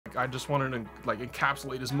I just wanted to like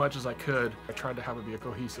encapsulate as much as I could. I tried to have it be a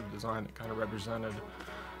cohesive design that kind of represented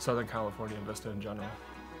Southern California and Vista in general.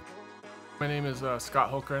 My name is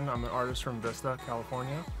Scott Hultgren. I'm an artist from Vista,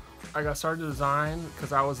 California. I got started to design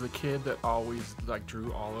because I was the kid that always like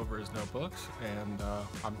drew all over his notebooks, and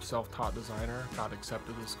I'm a self-taught designer, got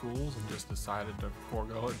accepted to schools and just decided to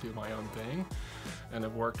forego and do my own thing. And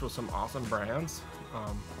I've worked with some awesome brands,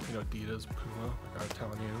 you know, Adidas, Puma, like I was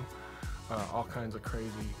telling you. All kinds of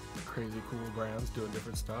crazy cool brands doing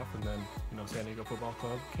different stuff, and then San Diego Football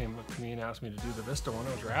Club came up to me and asked me to do the Vista one.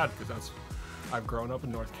 It was rad because I've grown up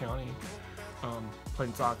in North County,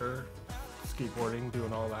 playing soccer, skateboarding,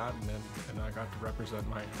 doing all that, and I got to represent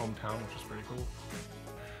my hometown, which is pretty cool.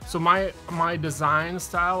 So my design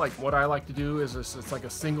style, like what I like to do is it's like a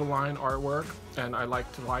single line artwork, and I like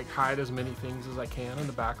to hide as many things as I can in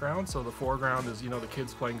the background. So the foreground is the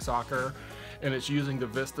kids playing soccer, and it's using the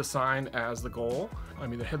Vista sign as the goal. I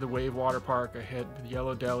mean, I hit the Wave Water Park, I hit the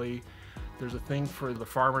Yellow Deli. There's a thing for the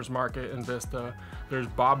farmer's market in Vista. There's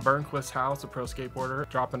Bob Burnquist's house, a pro skateboarder,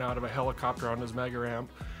 dropping out of a helicopter on his mega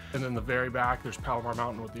ramp. And then the very back, there's Palomar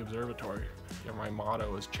Mountain with the observatory. And my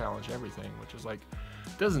motto is challenge everything, which is like,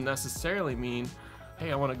 doesn't necessarily mean,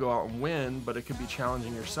 hey, I want to go out and win, but it could be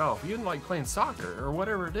challenging yourself. Even like playing soccer or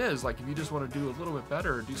whatever it is, like if you just want to do a little bit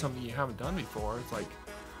better or do something you haven't done before, it's like,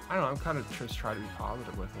 I don't know, I'm kind of just trying to be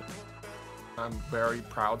positive with it. I'm very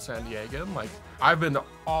proud San Diegan. Like, I've been to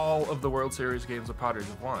all of the World Series games the Padres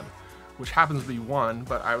have won, which happens to be one,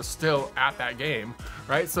 but I was still at that game,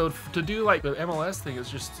 right? So to do like the MLS thing is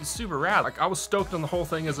just super rad. Like, I was stoked on the whole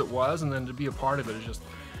thing as it was, and then to be a part of it is just,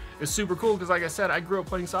 it's super cool because like I said, I grew up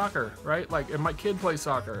playing soccer, right? Like, and my kid plays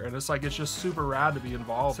soccer, and it's like, it's just super rad to be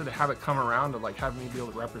involved. So to have it come around to like have me be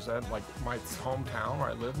able to represent like my hometown where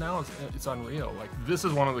I live now, it's unreal. Like, this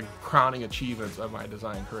is one of the crowning achievements of my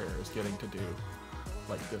design career, is getting to do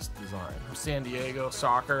like this design. San Diego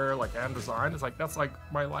soccer, like, and design is like, that's like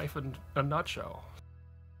my life in a nutshell.